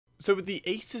So with the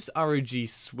Asus ROG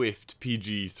Swift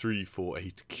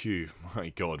PG348Q, my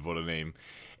god, what a name,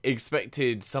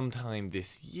 expected sometime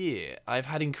this year, I've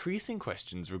had increasing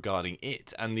questions regarding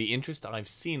it and the interest I've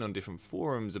seen on different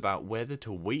forums about whether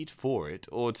to wait for it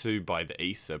or to buy the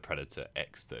Acer Predator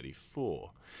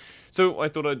X34. So I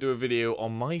thought I'd do a video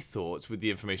on my thoughts with the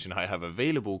information I have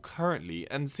available currently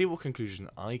and see what conclusion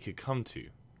I could come to.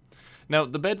 Now,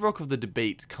 the bedrock of the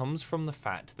debate comes from the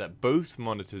fact that both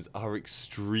monitors are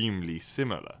extremely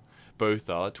similar. Both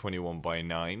are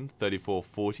 21:9,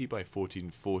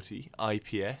 3440x1440,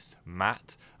 IPS,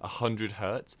 matte,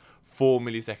 100Hz, 4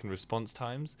 millisecond response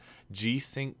times,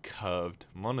 G-Sync curved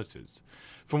monitors.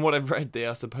 From what I've read, they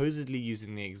are supposedly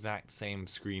using the exact same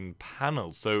screen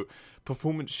panel, so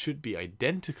performance should be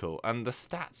identical, and the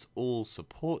stats all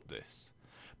support this.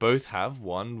 Both have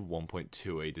one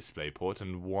 1.2A DisplayPort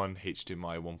and one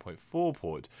HDMI 1.4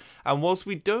 port, and whilst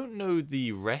we don't know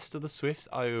the rest of the Swift's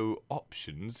I/O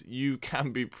options, you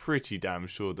can be pretty damn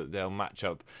sure that they'll match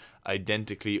up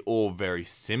identically or very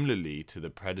similarly to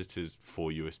the Predator's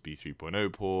 4 USB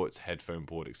 3.0 ports, headphone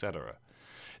port, etc.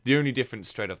 The only difference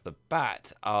straight off the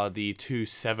bat are the two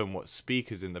 7-watt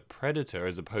speakers in the Predator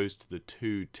as opposed to the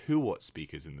two 2-watt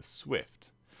speakers in the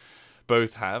Swift.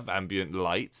 Both have ambient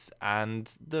lights,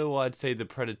 and though I'd say the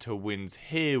Predator wins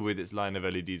here with its line of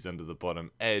LEDs under the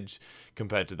bottom edge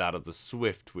compared to that of the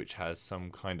Swift, which has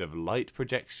some kind of light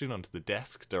projection onto the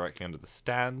desk directly under the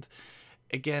stand,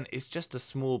 again, it's just a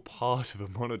small part of a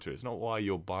monitor. It's not why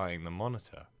you're buying the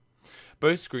monitor.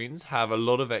 Both screens have a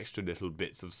lot of extra little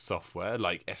bits of software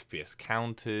like FPS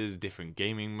counters, different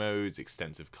gaming modes,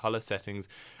 extensive color settings,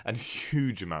 and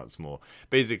huge amounts more.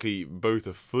 Basically, both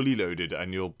are fully loaded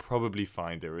and you'll probably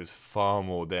find there is far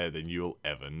more there than you'll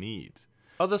ever need.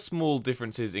 Other small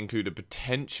differences include a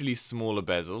potentially smaller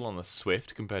bezel on the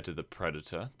Swift compared to the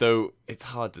Predator, though it's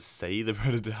hard to say the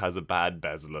Predator has a bad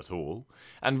bezel at all,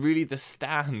 and really the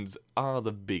stands are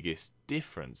the biggest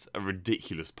difference, a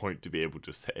ridiculous point to be able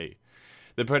to say.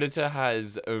 The Predator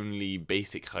has only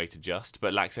basic height adjust,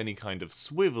 but lacks any kind of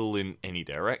swivel in any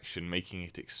direction, making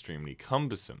it extremely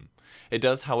cumbersome. It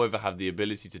does, however, have the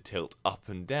ability to tilt up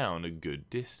and down a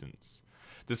good distance.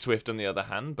 The Swift, on the other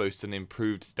hand, boasts an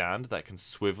improved stand that can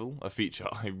swivel, a feature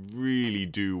I really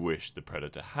do wish the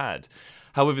Predator had.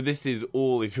 However, this is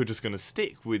all if you're just going to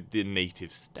stick with the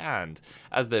native stand.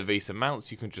 As they're VESA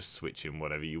mounts, you can just switch in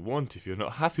whatever you want if you're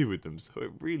not happy with them, so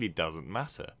it really doesn't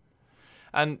matter.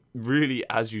 And really,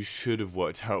 as you should have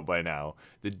worked out by now,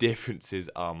 the differences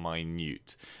are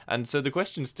minute. And so the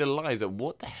question still lies at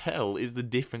what the hell is the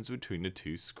difference between the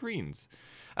two screens?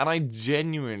 And I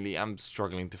genuinely am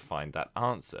struggling to find that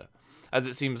answer. As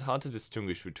it seems hard to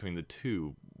distinguish between the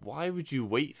two, why would you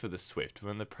wait for the Swift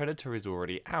when the Predator is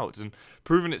already out and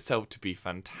proven itself to be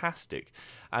fantastic,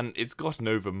 and it's gotten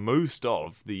over most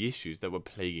of the issues that were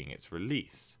plaguing its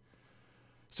release?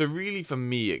 So really for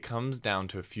me it comes down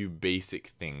to a few basic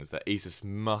things that Asus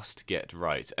must get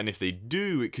right, and if they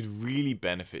do it could really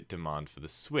benefit demand for the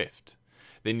Swift.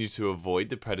 They need to avoid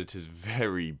the Predator's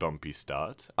very bumpy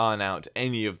start, iron out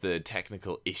any of the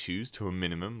technical issues to a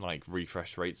minimum like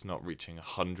refresh rates not reaching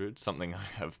 100, something I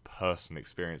have personal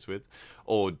experience with,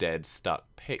 or dead stuck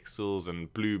pixels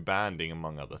and blue banding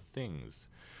among other things.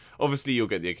 Obviously you'll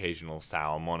get the occasional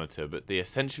sour monitor, but they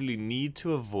essentially need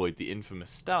to avoid the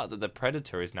infamous start that the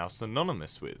Predator is now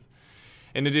synonymous with.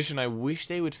 In addition, I wish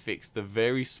they would fix the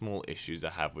very small issues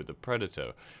I have with the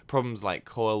Predator, problems like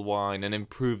coil whine and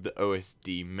improve the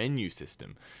OSD menu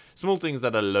system. Small things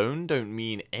that alone don't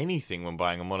mean anything when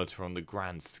buying a monitor on the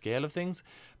grand scale of things,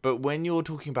 but when you're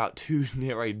talking about two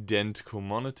near identical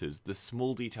monitors, the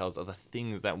small details are the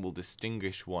things that will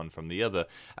distinguish one from the other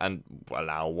and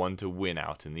allow one to win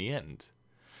out in the end.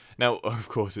 Now, of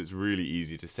course, it's really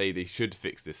easy to say they should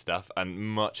fix this stuff, and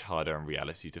much harder in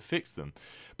reality to fix them.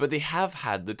 But they have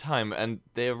had the time, and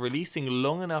they're releasing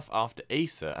long enough after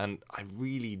Acer, and I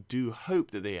really do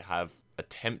hope that they have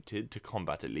attempted to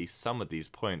combat at least some of these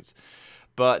points.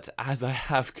 But as I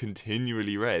have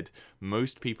continually read,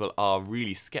 most people are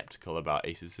really skeptical about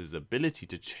Asus's ability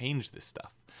to change this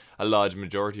stuff. A large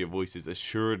majority of voices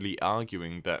assuredly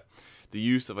arguing that the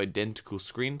use of identical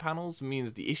screen panels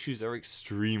means the issues are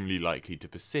extremely likely to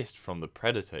persist from the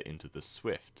Predator into the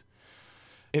Swift.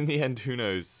 In the end, who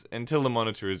knows? Until the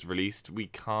monitor is released, we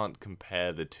can't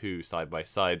compare the two side by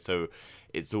side, so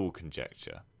it's all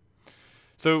conjecture.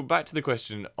 So back to the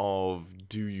question of,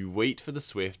 do you wait for the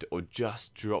Swift or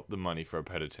just drop the money for a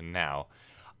Predator now?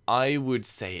 I would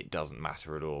say it doesn't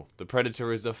matter at all. The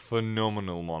Predator is a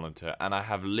phenomenal monitor, and I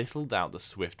have little doubt the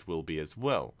Swift will be as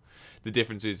well. The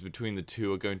differences between the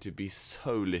two are going to be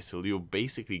so little, you'll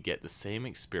basically get the same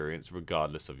experience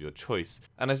regardless of your choice,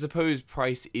 and I suppose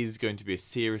price is going to be a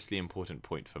seriously important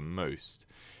point for most.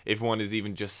 If one is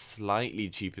even just slightly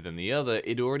cheaper than the other,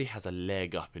 it already has a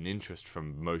leg up in interest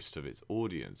from most of its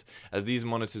audience, as these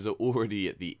monitors are already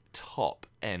at the top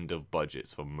end of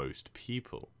budgets for most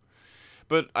people.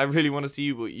 But I really want to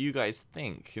see what you guys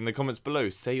think. In the comments below,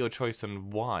 say your choice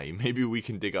and why. Maybe we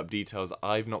can dig up details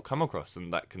I've not come across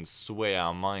and that can sway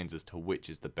our minds as to which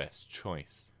is the best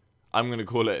choice. I'm going to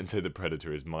call it and say the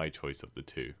Predator is my choice of the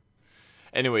two.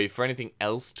 Anyway, for anything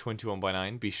else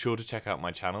 21x9, be sure to check out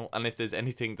my channel, and if there's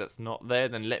anything that's not there,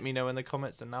 then let me know in the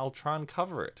comments and I'll try and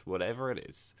cover it, whatever it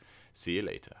is. See you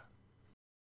later.